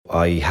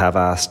I have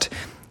asked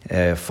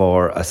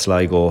for a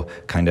Sligo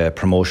kind of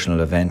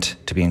promotional event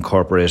to be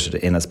incorporated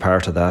in as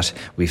part of that.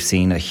 We've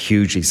seen a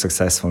hugely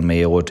successful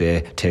Mayo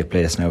Day take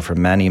place now for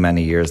many,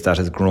 many years. That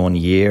has grown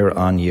year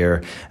on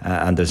year,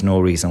 and there's no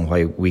reason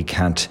why we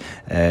can't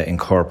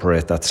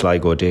incorporate that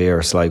Sligo Day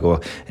or Sligo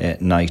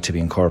night to be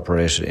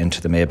incorporated into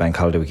the Maybank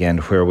holiday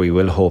weekend, where we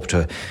will hope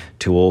to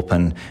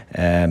open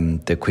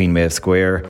the Queen Maeve Square